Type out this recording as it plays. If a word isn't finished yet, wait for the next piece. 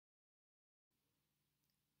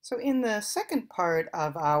So in the second part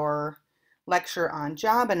of our lecture on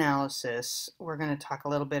job analysis, we're going to talk a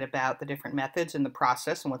little bit about the different methods in the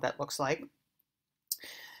process and what that looks like.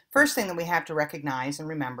 First thing that we have to recognize and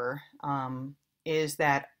remember is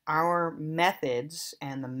that our methods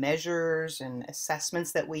and the measures and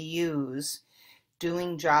assessments that we use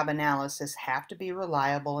doing job analysis have to be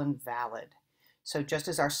reliable and valid. So just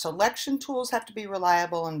as our selection tools have to be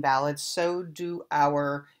reliable and valid, so do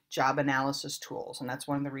our job analysis tools. And that's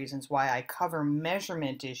one of the reasons why I cover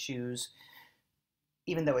measurement issues.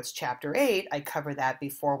 Even though it's chapter 8, I cover that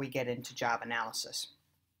before we get into job analysis.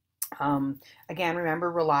 Again, remember,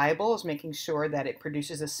 reliable is making sure that it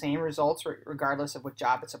produces the same results regardless of what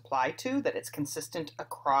job it's applied to, that it's consistent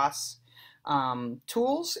across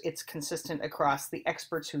tools, it's consistent across the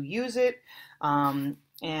experts who use it,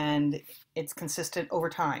 and it's consistent over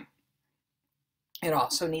time. It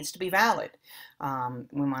also needs to be valid. We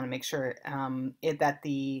want to make sure that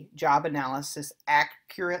the job analysis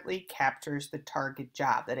accurately captures the target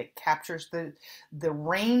job, that it captures the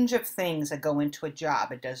range of things that go into a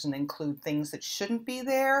job. It doesn't include things that shouldn't be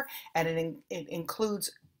there, and it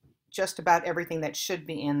includes just about everything that should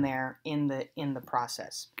be in there in the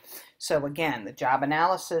process. So again, the job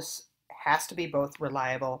analysis has to be both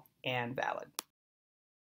reliable and valid.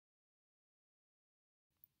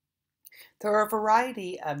 There are a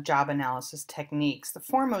variety of job analysis techniques. The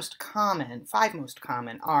five most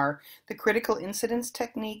common are the critical incidents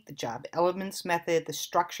technique, the job elements method, the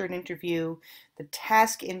structured interview, the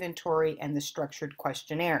task inventory, and the structured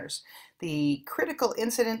questionnaires. The critical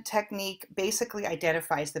incident technique basically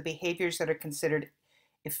identifies the behaviors that are considered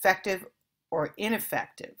effective or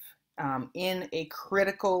ineffective in a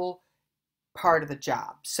critical part of the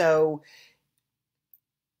job. So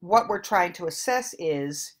what we're trying to assess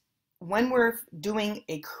is, when we're doing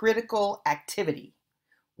a critical activity,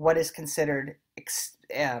 what is considered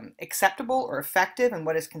acceptable or effective and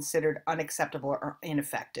what is considered unacceptable or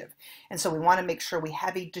ineffective. And so we want to make sure we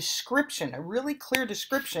have a description, a really clear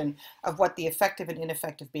description of what the effective and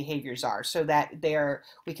ineffective behaviors are, so that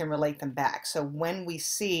we can relate them back. So when we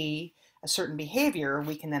see a certain behavior,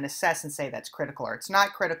 we can then assess and say that's critical or it's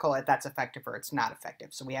not critical, that's effective or it's not effective.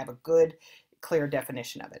 So we have a good, clear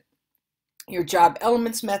definition of it. Your job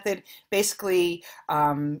elements method, basically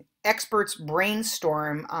experts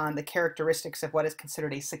brainstorm on the characteristics of what is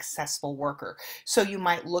considered a successful worker. So you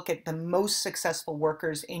might look at the most successful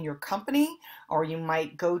workers in your company, or you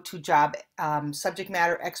might go to job subject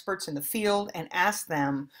matter experts in the field and ask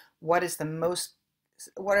them what are the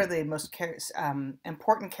most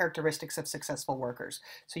important characteristics of successful workers.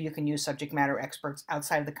 So you can use subject matter experts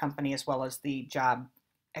outside of the company as well as the job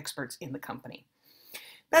experts in the company.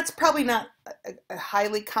 That's probably not a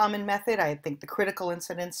highly common method. I think the critical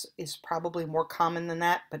incidents is probably more common than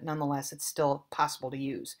that, but nonetheless, it's still possible to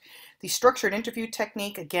use. The structured interview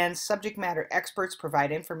technique, again, subject matter experts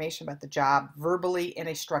provide information about the job verbally in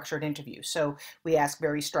a structured interview. So we ask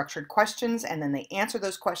very structured questions, and then they answer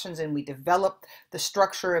those questions, and we develop the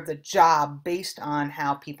structure of the job based on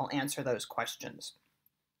how people answer those questions.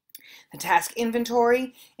 The task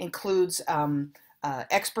inventory includes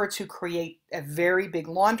experts who create a very big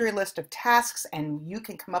laundry list of tasks, and you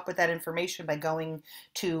can come up with that information by going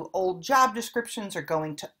to old job descriptions or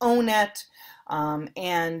going to ONET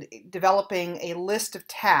and developing a list of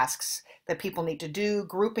tasks that people need to do,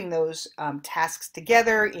 grouping those tasks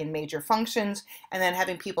together in major functions, and then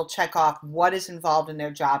having people check off what is involved in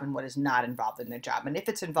their job and what is not involved in their job. And if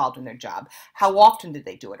it's involved in their job, how often did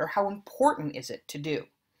they do it, or how important is it to do?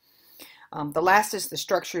 The last is the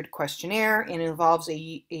structured questionnaire, and it involves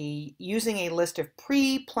using a list of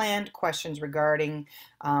pre-planned questions regarding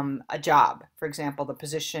a job. For example, the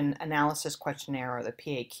position analysis questionnaire or the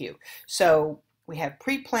PAQ. So we have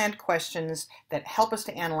pre-planned questions that help us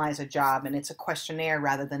to analyze a job, and it's a questionnaire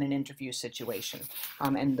rather than an interview situation.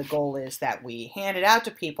 And the goal is that we hand it out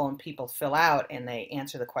to people and people fill out and they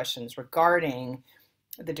answer the questions regarding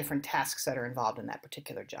the different tasks that are involved in that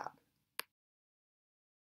particular job.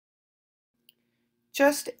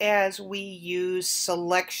 Just as we use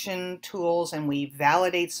selection tools and we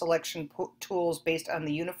validate selection tools based on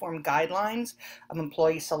the uniform guidelines of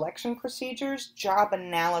employee selection procedures, job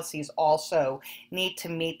analyses also need to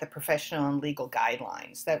meet the professional and legal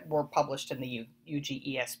guidelines that were published in the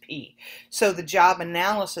UGESP. So the job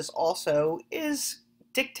analysis also is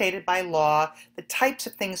dictated by law, the types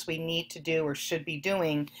of things we need to do or should be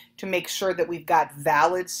doing to make sure that we've got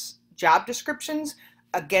valid job descriptions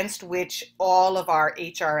against which all of our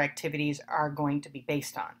HR activities are going to be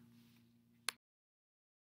based on.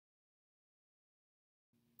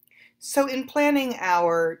 So in planning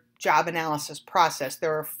our job analysis process,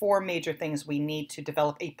 there are 4 major things we need to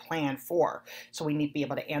develop a plan for. So we need to be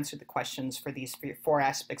able to answer the questions for these 4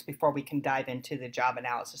 aspects before we can dive into the job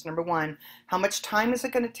analysis. Number 1, how much time is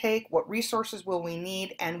it going to take? What resources will we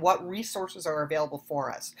need? And what resources are available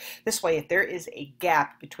for us? This way, if there is a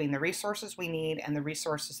gap between the resources we need and the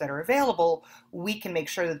resources that are available, we can make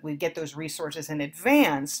sure that we get those resources in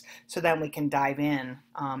advance so then we can dive in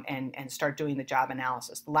and start doing the job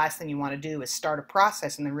analysis. The last thing you want to do is start a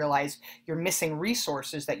process and then realize you're missing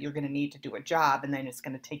resources that you're going to need to do a job, and then it's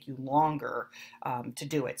going to take you longer to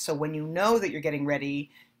do it. So when you know that you're getting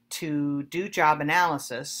ready to do job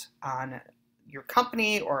analysis on your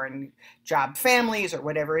company or in job families or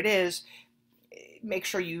whatever it is, make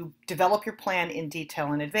sure you develop your plan in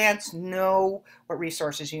detail in advance, know what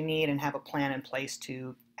resources you need, and have a plan in place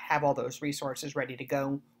to have all those resources ready to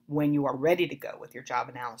go when you are ready to go with your job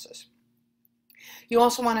analysis. You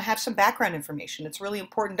also want to have some background information. It's really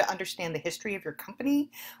important to understand the history of your company,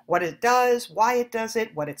 what it does, why it does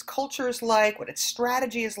it, what its culture is like, what its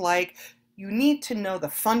strategy is like. You need to know the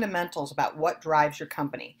fundamentals about what drives your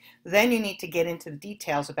company. Then you need to get into the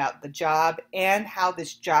details about the job and how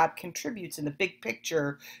this job contributes in the big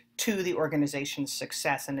picture to the organization's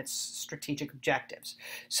success and its strategic objectives.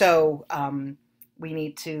 So we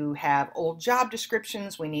need to have old job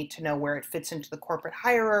descriptions. We need to know where it fits into the corporate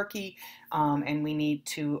hierarchy. And we need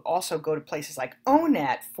to also go to places like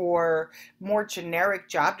ONET for more generic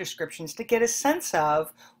job descriptions to get a sense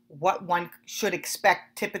of what one should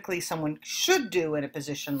expect typically someone should do in a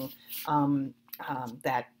position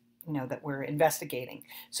that we're investigating.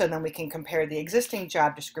 So then we can compare the existing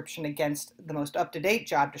job description against the most up-to-date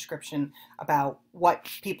job description about what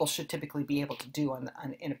people should typically be able to do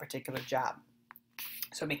in a particular job.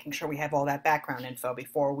 So making sure we have all that background info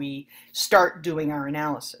before we start doing our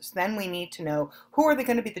analysis. Then we need to know who are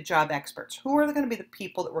going to be the job experts? Who are going to be the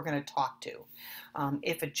people that we're going to talk to?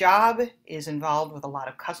 If a job is involved with a lot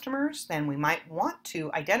of customers, then we might want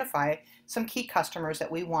to identify some key customers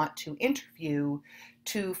that we want to interview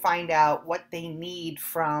to find out what they need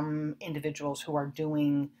from individuals who are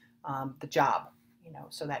doing the job,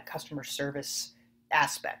 so that customer service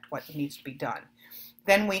aspect, what needs to be done.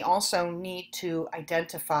 Then we also need to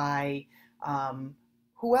identify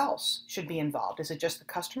who else should be involved. Is it just the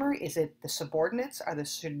customer? Is it the subordinates?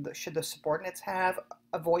 Should the subordinates have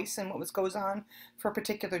a voice in what goes on for a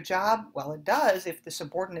particular job? Well, it does if the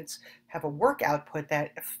subordinates have a work output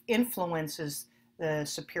that influences the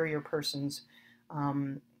superior person's,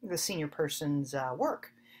 the senior person's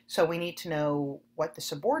work. So we need to know what the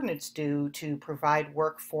subordinates do to provide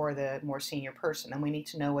work for the more senior person, and we need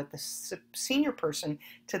to know what the senior person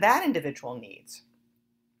to that individual needs.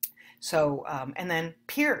 So, and then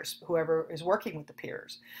peers, whoever is working with the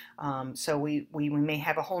peers. So we may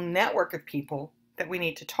have a whole network of people that we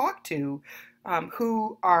need to talk to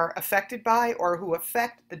who are affected by or who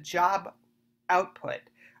affect the job output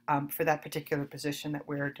for that particular position that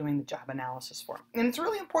we're doing the job analysis for. And it's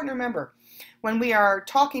really important to remember, when we are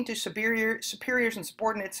talking to superiors and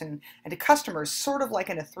subordinates and to customers, sort of like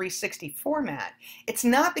in a 360 format, it's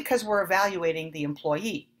not because we're evaluating the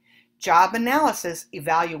employee. Job analysis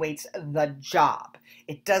evaluates the job.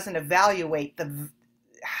 It doesn't evaluate the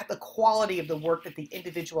quality of the work that the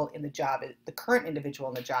individual in the job, the current individual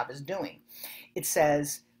in the job is doing. It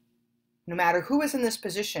says, no matter who is in this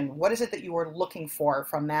position, what is it that you are looking for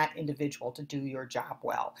from that individual to do your job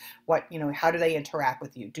well? How do they interact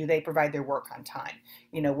with you? Do they provide their work on time?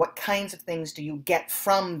 What kinds of things do you get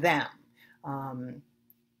from them?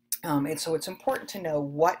 And so it's important to know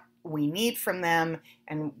what we need from them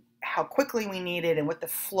and how quickly we need it and what the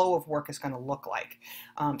flow of work is going to look like.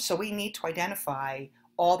 So we need to identify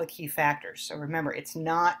all the key factors. So remember, it's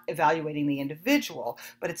not evaluating the individual,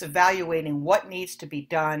 but it's evaluating what needs to be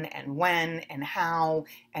done and when and how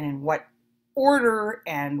and in what order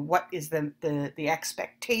and what is the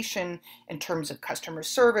expectation in terms of customer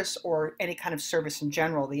service or any kind of service in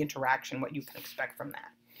general, the interaction, what you can expect from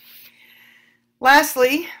that.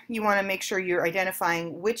 Lastly, you want to make sure you're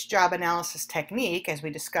identifying which job analysis technique, as we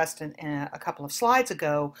discussed in a couple of slides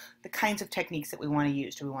ago, the kinds of techniques that we want to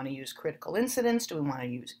use. Do we want to use critical incidents? Do we want to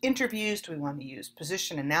use interviews? Do we want to use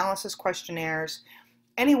position analysis questionnaires?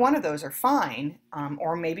 Any one of those are fine,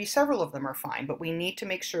 or maybe several of them are fine, but we need to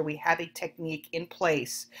make sure we have a technique in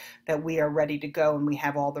place that we are ready to go and we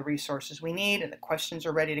have all the resources we need and the questions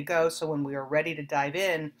are ready to go, so when we are ready to dive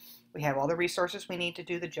in, we have all the resources we need to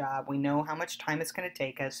do the job. We know how much time it's going to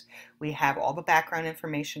take us. We have all the background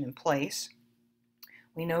information in place.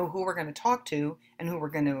 We know who we're going to talk to and who we're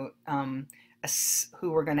going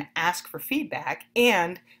to ask for feedback,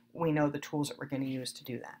 and we know the tools that we're going to use to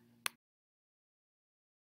do that.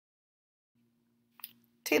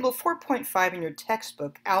 Table 4.5 in your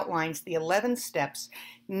textbook outlines the 11 steps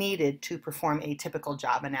needed to perform a typical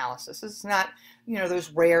job analysis. This is not,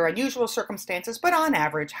 those rare, unusual circumstances, but on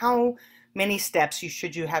average, how many steps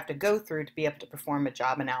should you have to go through to be able to perform a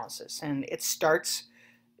job analysis? And it starts,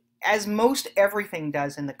 as most everything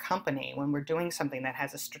does in the company when we're doing something that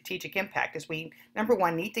has a strategic impact, is we, number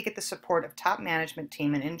one, need to get the support of top management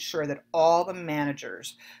team and ensure that all the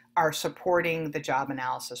managers are supporting the job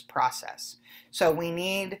analysis process. So we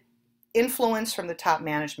need influence from the top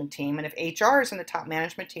management team, and if HR is in the top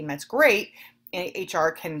management team, that's great. HR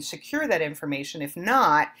can secure that information. If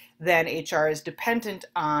not, then HR is dependent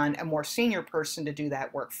on a more senior person to do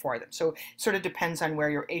that work for them. So it sort of depends on where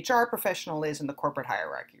your HR professional is in the corporate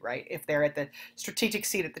hierarchy, right? If they're at the strategic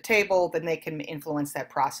seat at the table, then they can influence that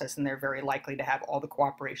process, and they're very likely to have all the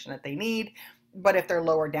cooperation that they need. But if they're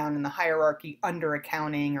lower down in the hierarchy, under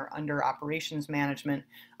accounting or under operations management,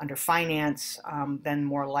 under finance, then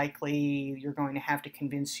more likely you're going to have to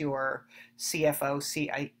convince your CFO,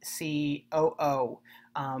 COO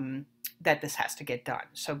that this has to get done.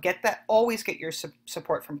 So always get your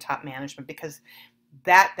support from top management, because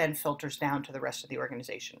that then filters down to the rest of the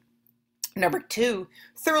organization. Number two,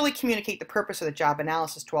 thoroughly communicate the purpose of the job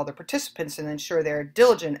analysis to all the participants and ensure they're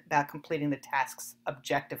diligent about completing the tasks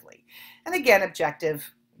objectively. And again, objective,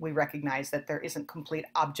 we recognize that there isn't complete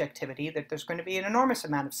objectivity, that there's going to be an enormous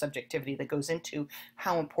amount of subjectivity that goes into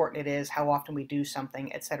how important it is, how often we do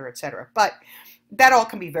something, et cetera, et cetera. But that all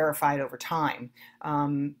can be verified over time.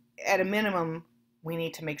 At a minimum, we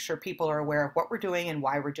need to make sure people are aware of what we're doing and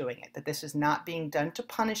why we're doing it, that this is not being done to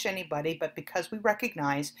punish anybody, but because we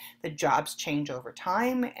recognize that jobs change over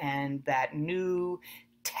time and that new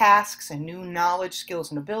tasks and new knowledge,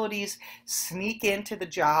 skills, and abilities sneak into the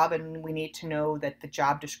job, and we need to know that the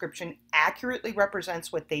job description accurately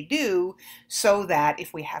represents what they do, so that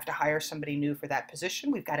if we have to hire somebody new for that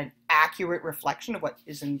position, we've got an accurate reflection of what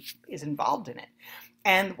is involved in it,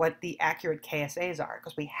 and what the accurate KSAs are,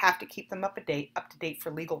 because we have to keep them up to date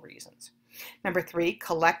for legal reasons. Number three,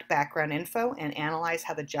 collect background info and analyze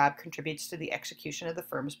how the job contributes to the execution of the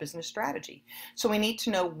firm's business strategy. So we need to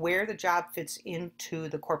know where the job fits into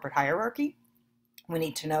the corporate hierarchy. We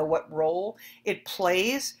need to know what role it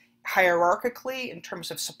plays hierarchically in terms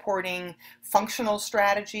of supporting functional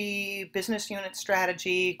strategy, business unit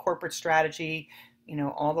strategy, corporate strategy,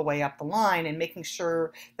 all the way up the line, and making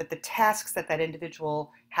sure that the tasks that individual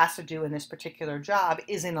has to do in this particular job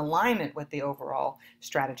is in alignment with the overall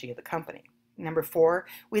strategy of the company. Number four,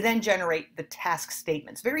 we then generate the task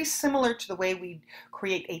statements, very similar to the way we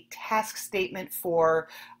create a task statement for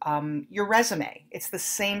your resume. It's the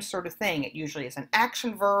same sort of thing. It usually is an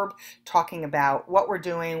action verb talking about what we're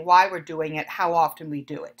doing, why we're doing it, how often we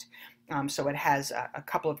do it. So it has a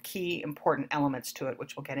couple of key important elements to it,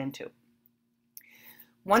 which we'll get into.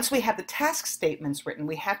 Once we have the task statements written,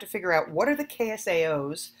 we have to figure out what are the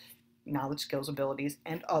KSAOs, knowledge, skills, abilities,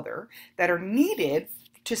 and other, that are needed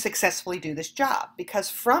to successfully do this job.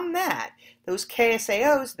 Because from that, those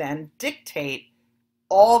KSAOs then dictate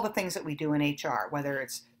all the things that we do in HR, whether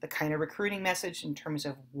it's the kind of recruiting message in terms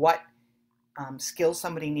of what skills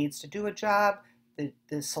somebody needs to do a job,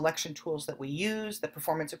 the selection tools that we use, the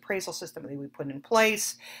performance appraisal system that we put in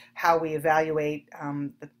place, how we evaluate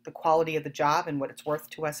the quality of the job and what it's worth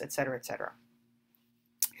to us, et cetera, et cetera.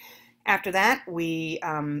 After that, we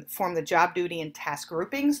form the job duty and task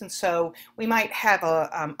groupings, and so we might have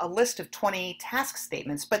a list of 20 task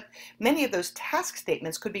statements, but many of those task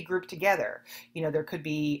statements could be grouped together. There could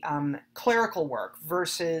be clerical work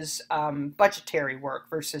versus budgetary work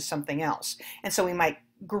versus something else, and so we might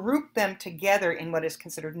group them together in what is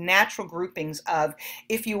considered natural groupings of,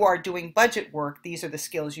 if you are doing budget work, these are the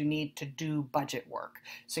skills you need to do budget work.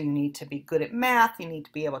 So you need to be good at math, you need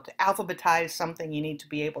to be able to alphabetize something, you need to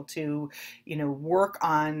be able to, work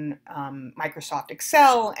on Microsoft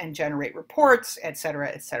Excel and generate reports, et cetera,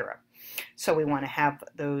 et cetera. So we want to have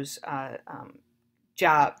those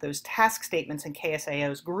those task statements and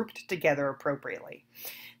KSAOs grouped together appropriately.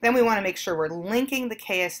 Then we want to make sure we're linking the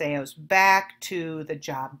KSAOs back to the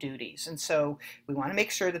job duties. And so we want to make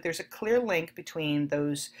sure that there's a clear link between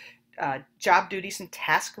those job duties and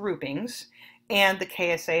task groupings and the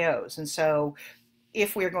KSAOs. And so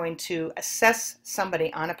if we're going to assess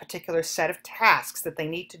somebody on a particular set of tasks that they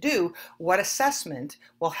need to do, what assessment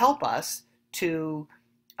will help us to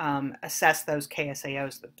assess those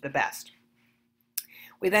KSAOs the best?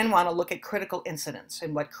 We then want to look at critical incidents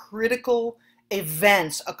and what critical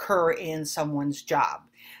events occur in someone's job.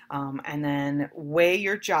 And then weigh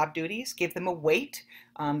your job duties, give them a weight.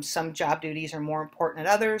 Some job duties are more important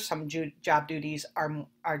than others. Some job duties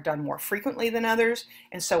are done more frequently than others.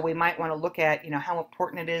 And so we might want to look at, how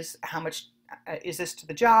important it is, how much is this to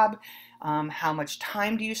the job, how much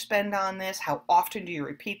time do you spend on this, how often do you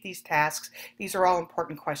repeat these tasks. These are all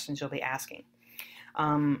important questions you'll be asking.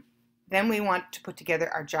 Then we want to put together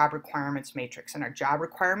our job requirements matrix. And our job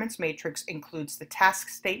requirements matrix includes the task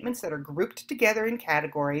statements that are grouped together in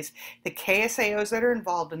categories, the KSAOs that are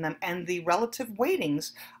involved in them, and the relative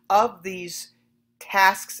weightings of these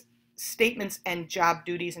tasks, statements, and job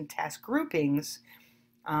duties and task groupings,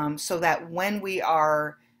 so that when we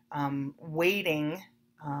are weighting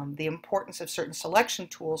the importance of certain selection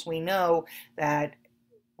tools, we know that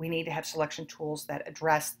we need to have selection tools that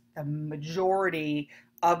address the majority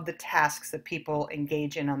of the tasks that people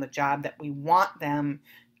engage in on the job that we want them,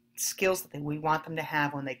 skills that we want them to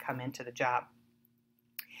have when they come into the job.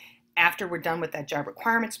 After we're done with that job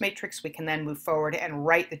requirements matrix, we can then move forward and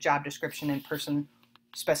write the job description and person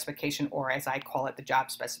specification, or as I call it, the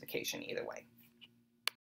job specification, either way.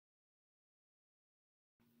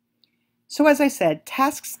 So as I said,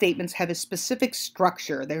 task statements have a specific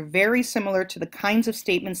structure. They're very similar to the kinds of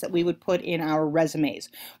statements that we would put in our resumes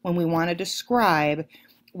when we want to describe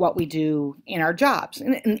what we do in our jobs.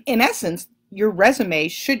 In essence, your resume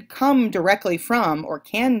should come directly from, or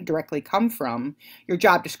can directly come from, your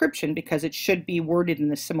job description, because it should be worded in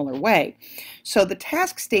a similar way. So the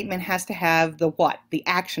task statement has to have the what? The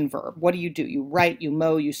action verb. What do? You write, you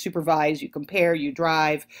mow, you supervise, you compare, you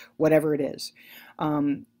drive, whatever it is.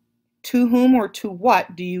 To whom or to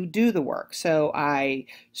what do you do the work? So I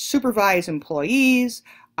supervise employees,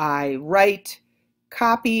 I write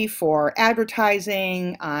copy for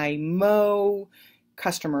advertising, I mow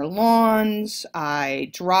customer lawns, I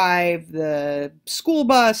drive the school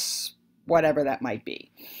bus, whatever that might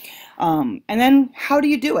be. And then how do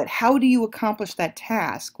you do it? How do you accomplish that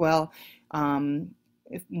task? Well,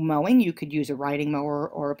 if mowing, you could use a riding mower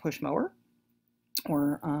or a push mower.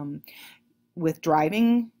 Or with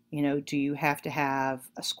driving, do you have to have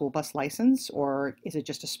a school bus license, or is it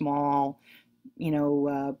just a small,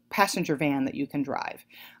 passenger van that you can drive?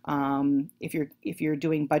 If you're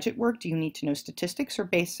doing budget work, do you need to know statistics or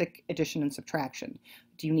basic addition and subtraction?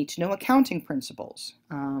 Do you need to know accounting principles?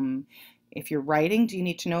 If you're writing, do you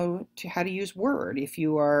need to know how to use Word? If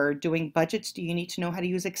you are doing budgets, do you need to know how to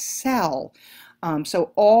use Excel?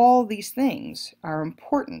 So all these things are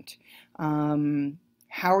important.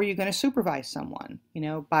 How are you going to supervise someone?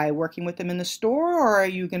 By working with them in the store, or are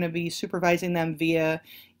you going to be supervising them via,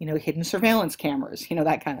 hidden surveillance cameras,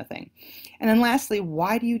 that kind of thing. And then lastly,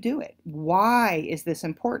 why do you do it? Why is this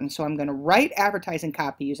important? So I'm going to write advertising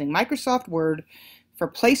copy using Microsoft Word for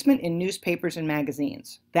placement in newspapers and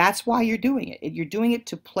magazines. That's why you're doing it. You're doing it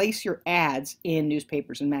to place your ads in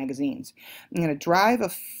newspapers and magazines. I'm going to drive a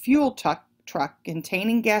fuel truck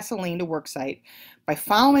containing gasoline to work site by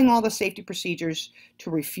following all the safety procedures to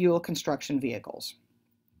refuel construction vehicles.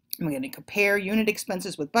 I'm going to compare unit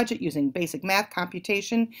expenses with budget using basic math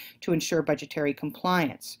computation to ensure budgetary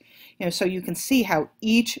compliance. So you can see how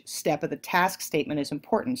each step of the task statement is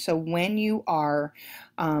important. So when you are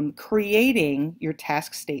creating your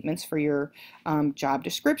task statements for your job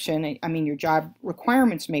description, your job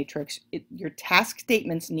requirements matrix, your task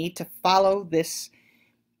statements need to follow this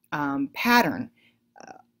pattern.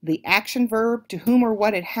 The action verb, to whom or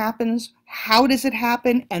what it happens, how does it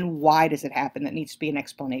happen, and why does it happen? That needs to be an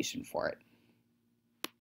explanation for it.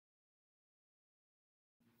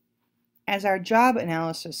 As our job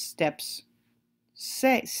analysis steps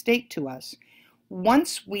state to us,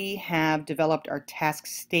 once we have developed our task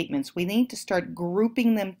statements, we need to start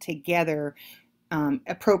grouping them together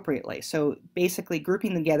appropriately. So basically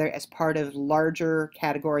grouping them together as part of larger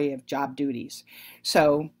category of job duties.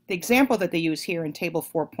 So the example that they use here in table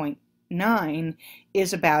 4.9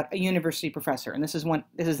 is about a university professor. And this is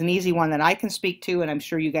an easy one that I can speak to, and I'm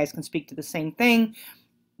sure you guys can speak to the same thing.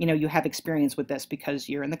 You have experience with this because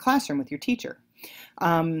you're in the classroom with your teacher.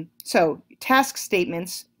 So task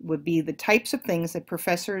statements would be the types of things that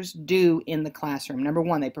professors do in the classroom. Number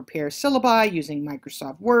one, they prepare syllabi using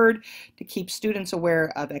Microsoft Word to keep students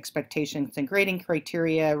aware of expectations and grading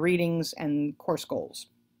criteria, readings, and course goals.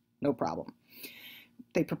 No problem.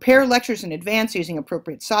 They prepare lectures in advance using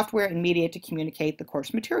appropriate software and media to communicate the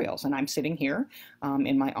course materials. And I'm sitting here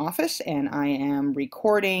in my office, and I am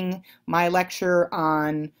recording my lecture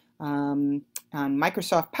on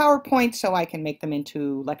Microsoft PowerPoint so I can make them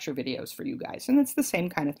into lecture videos for you guys. And it's the same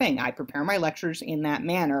kind of thing. I prepare my lectures in that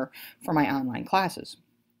manner for my online classes.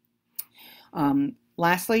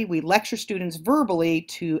 Lastly, we lecture students verbally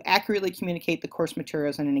to accurately communicate the course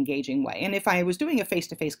materials in an engaging way. And if I was doing a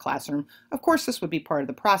face-to-face classroom, of course this would be part of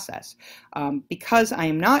the process. Because I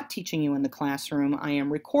am not teaching you in the classroom, I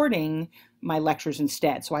am recording my lectures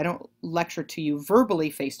instead. So I don't lecture to you verbally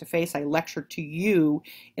face-to-face, I lecture to you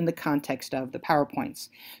in the context of the PowerPoints.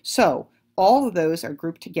 So all of those are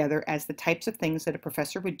grouped together as the types of things that a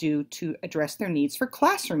professor would do to address their needs for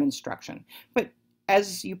classroom instruction. But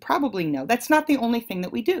as you probably know, that's not the only thing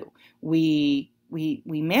that we do. We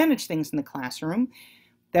manage things in the classroom.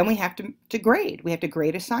 Then we have to grade. We have to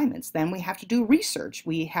grade assignments. Then we have to do research.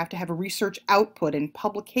 We have to have a research output and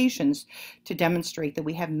publications to demonstrate that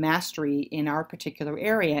we have mastery in our particular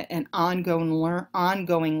area and ongoing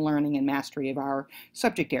learning and mastery of our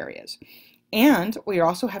subject areas. And we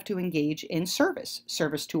also have to engage in service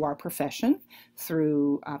to our profession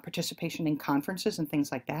through participation in conferences and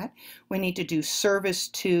things like that. We need to do service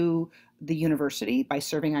to the university by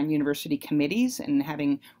serving on university committees and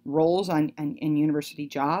having roles in university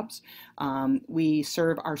jobs. We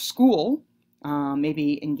serve our school,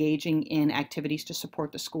 maybe engaging in activities to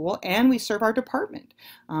support the school, and we serve our department,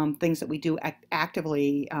 things that we do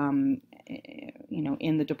actively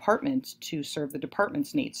in the department to serve the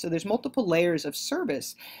department's needs. So there's multiple layers of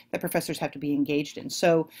service that professors have to be engaged in.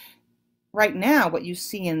 So right now, what you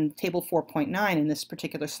see in Table 4.9 in this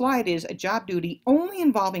particular slide is a job duty only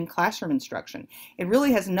involving classroom instruction. It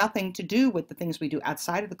really has nothing to do with the things we do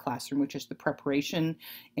outside of the classroom, which is the preparation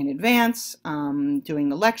in advance, doing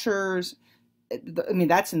the lectures. I mean,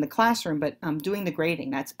 that's in the classroom, but doing the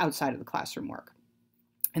grading, that's outside of the classroom work.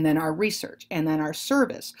 And then our research, and then our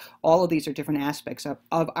service. All of these are different aspects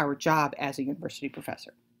of our job as a university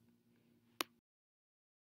professor.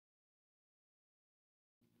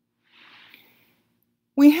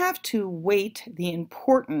 We have to weight the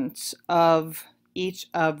importance of each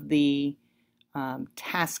of the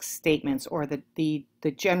task statements or the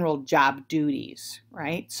general job duties,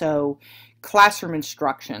 right? So classroom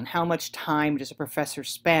instruction, how much time does a professor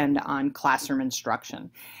spend on classroom instruction?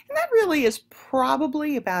 And that really is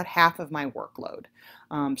probably about half of my workload.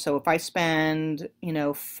 So if I spend,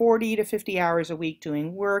 40 to 50 hours a week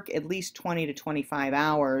doing work, at least 20 to 25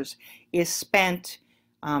 hours is spent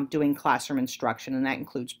doing classroom instruction, and that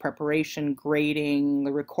includes preparation, grading,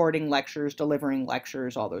 recording lectures, delivering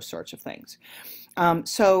lectures, all those sorts of things.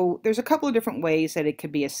 So there's a couple of different ways that it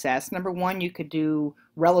could be assessed. Number one, you could do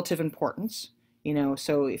relative importance.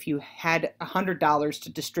 So if you had $100 to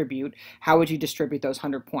distribute, how would you distribute those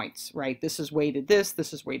 100 points, right? This is weighted this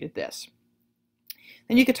is weighted this.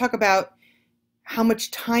 Then you could talk about how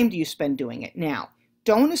much time do you spend doing it. Now,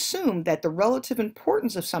 don't assume that the relative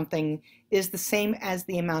importance of something is the same as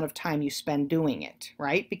the amount of time you spend doing it,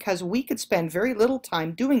 right? Because we could spend very little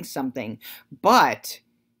time doing something, but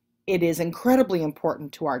it is incredibly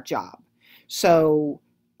important to our job. So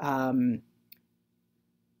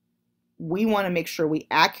we want to make sure we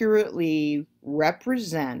accurately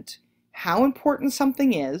represent how important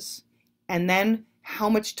something is and then how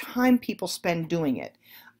much time people spend doing it.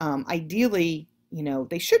 Ideally,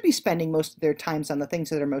 they should be spending most of their times on the things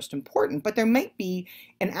that are most important, but there might be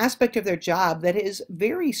an aspect of their job that is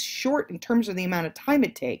very short in terms of the amount of time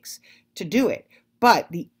it takes to do it.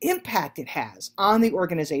 But the impact it has on the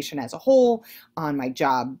organization as a whole, on my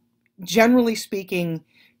job, generally speaking,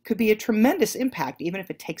 could be a tremendous impact, even if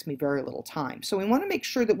it takes me very little time. So we want to make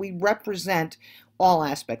sure that we represent all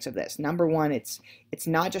aspects of this. Number one, it's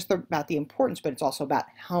not just about the importance, but it's also about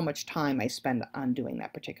how much time I spend on doing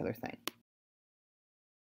that particular thing.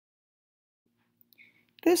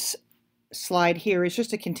 This slide here is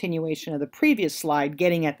just a continuation of the previous slide,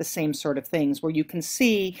 getting at the same sort of things, where you can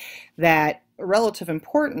see that relative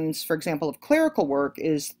importance, for example, of clerical work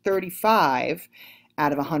is 35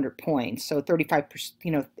 out of 100 points. So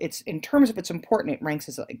 35%, it's in terms of it's important, it ranks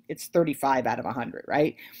as it's 35 out of 100,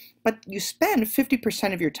 right? But you spend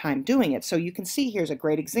 50% of your time doing it. So you can see here's a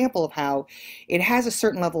great example of how it has a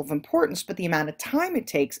certain level of importance, but the amount of time it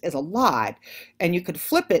takes is a lot. And you could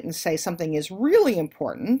flip it and say something is really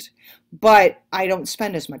important, but I don't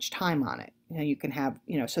spend as much time on it. You can have,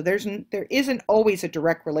 so there isn't always a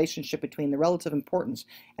direct relationship between the relative importance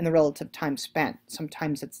and the relative time spent.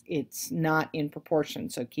 Sometimes it's not in proportion,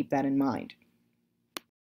 so keep that in mind.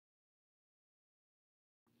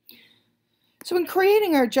 So in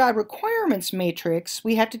creating our job requirements matrix,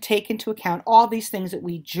 we have to take into account all these things that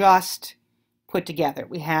we just put together.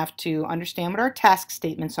 We have to understand what our task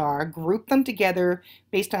statements are, group them together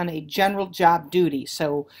based on a general job duty.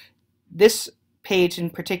 So this page in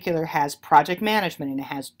particular has project management, and it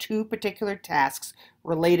has 2 particular tasks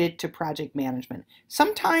related to project management.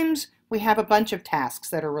 Sometimes we have a bunch of tasks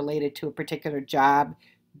that are related to a particular job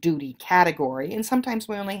duty category, and sometimes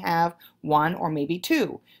we only have one or maybe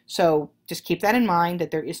two. So just keep that in mind,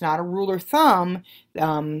 that there is not a rule of thumb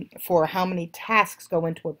for how many tasks go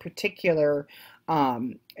into a particular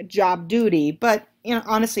job duty. But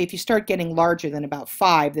honestly, if you start getting larger than about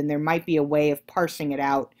 5, then there might be a way of parsing it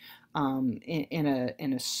out in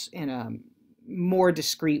a more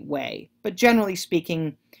discrete way. But generally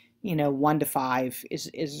speaking, 1 to 5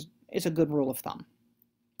 is a good rule of thumb.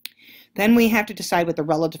 Then we have to decide what the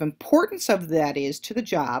relative importance of that is to the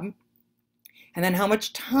job, and then how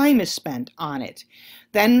much time is spent on it.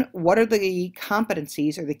 Then what are the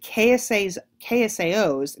competencies or the KSAOs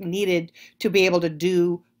needed to be able to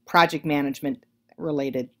do project management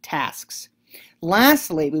related tasks.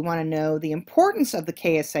 Lastly, we want to know the importance of the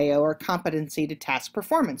KSAO or competency to task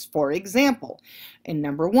performance. For example, in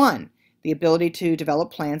number 1, the ability to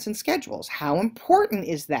develop plans and schedules. How important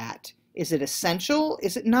is that? Is it essential?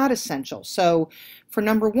 Is it not essential? So for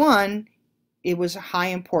number 1, it was a high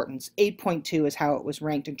importance. 8.2 is how it was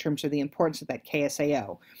ranked in terms of the importance of that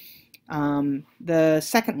KSAO. The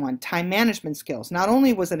second one, time management skills. Not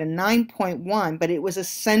only was it a 9.1, but it was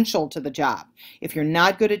essential to the job. If you're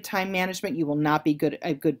not good at time management, you will not be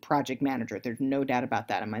a good project manager. There's no doubt about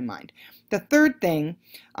that in my mind. The third thing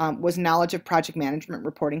was knowledge of project management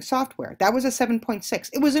reporting software. That was a 7.6.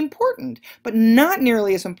 It was important, but not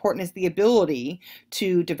nearly as important as the ability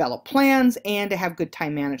to develop plans and to have good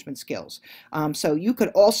time management skills. So you could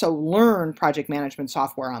also learn project management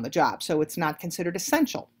software on the job, so it's not considered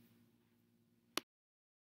essential.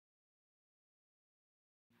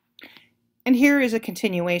 And here is a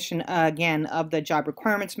continuation again of the job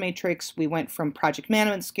requirements matrix. We went from project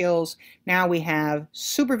management skills. Now we have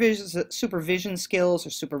supervision skills or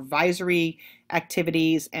supervisory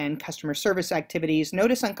activities and customer service activities.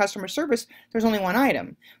 Notice on customer service, there's only 1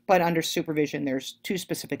 item, but under supervision, there's 2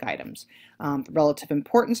 specific items. The relative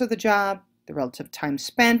importance of the job, the relative time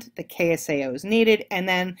spent, the KSAOs needed, and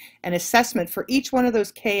then an assessment for each one of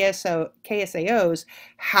those KSAOs,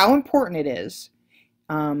 how important it is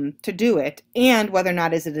to do it, and whether or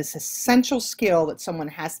not is it an essential skill that someone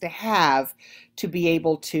has to have to be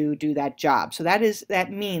able to do that job. So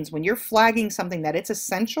that means when you're flagging something that it's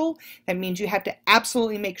essential, that means you have to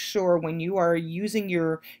absolutely make sure when you are using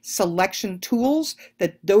your selection tools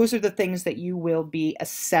that those are the things that you will be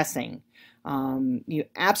assessing. You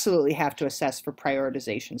absolutely have to assess for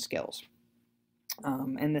prioritization skills.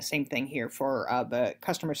 And the same thing here for the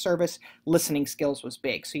customer service. Listening skills was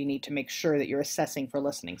big, so you need to make sure that you're assessing for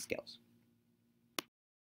listening skills.